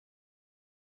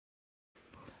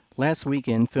Last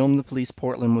weekend, Film the Police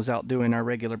Portland was out doing our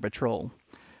regular patrol.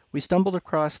 We stumbled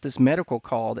across this medical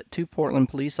call that two Portland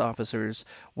police officers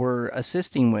were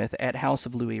assisting with at House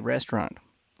of Louis restaurant.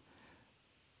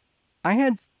 I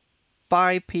had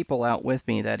 5 people out with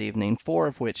me that evening, 4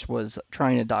 of which was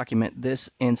trying to document this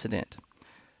incident.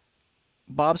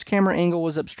 Bob's camera angle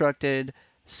was obstructed,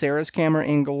 Sarah's camera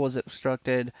angle was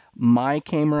obstructed, my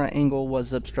camera angle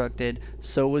was obstructed,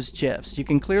 so was Jeff's. You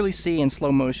can clearly see in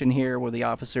slow motion here where the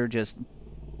officer just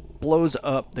blows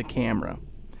up the camera.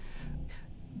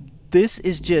 This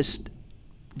is just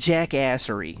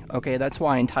jackassery, okay? That's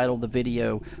why I entitled the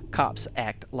video, Cops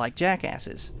Act Like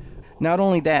Jackasses. Not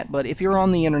only that, but if you're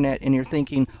on the internet and you're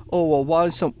thinking, oh, well,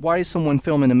 why is someone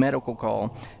filming a medical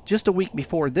call? Just a week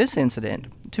before this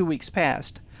incident, 2 weeks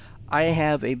past, I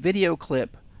have a video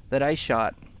clip that I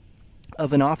shot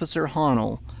of an Officer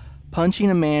Honnell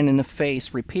punching a man in the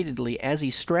face repeatedly as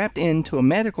he's strapped into a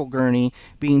medical gurney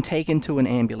being taken to an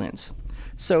ambulance.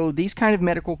 So these kind of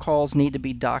medical calls need to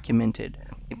be documented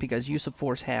because use of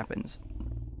force happens.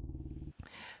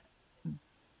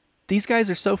 These guys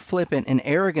are so flippant and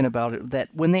arrogant about it that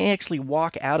when they actually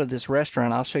walk out of this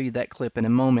restaurant, I'll show you that clip in a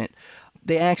moment,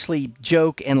 they actually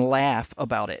joke and laugh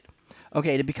about it.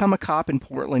 Okay, to become a cop in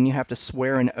Portland, you have to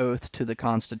swear an oath to the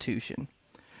Constitution.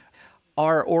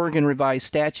 Our Oregon revised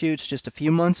statutes just a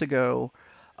few months ago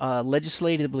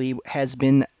legislatively has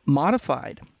been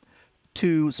modified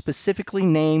to specifically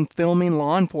name filming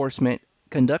law enforcement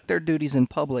conduct their duties in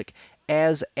public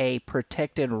as a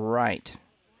protected right.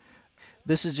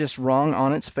 This is just wrong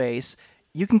on its face.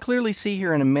 You can clearly see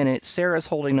here in a minute, Sarah's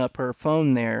holding up her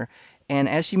phone there, and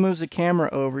as she moves the camera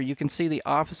over, you can see the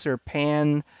officer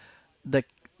pan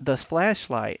the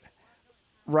flashlight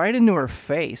right into her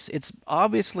face. It's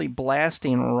obviously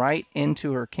blasting right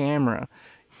into her camera.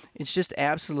 It's just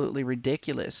absolutely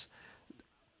ridiculous.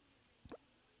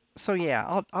 So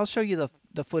yeah, I'll show you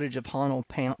the footage of Honnell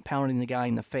pounding the guy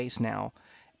in the face now,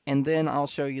 and then I'll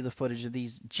show you the footage of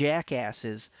these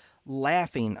jackasses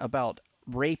laughing about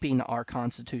raping our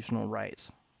constitutional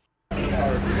rights. What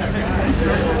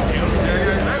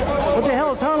the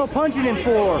hell is Honnell punching him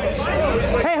for?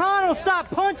 Hey Honnell, stop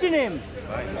punching him!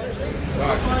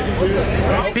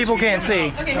 People can't see.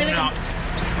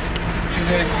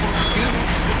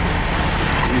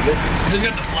 Who's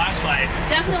got the flashlight?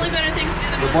 Definitely better things to do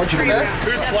than what we're doing.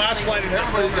 Who's flashlighting?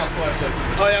 Everybody's got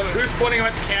flashlights. Oh yeah, but who's pointing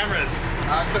them at the cameras?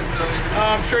 I couldn't tell you.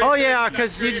 I'm sure. Oh yeah,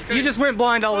 because you just went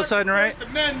blind all of a sudden, right? First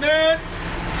Amendment.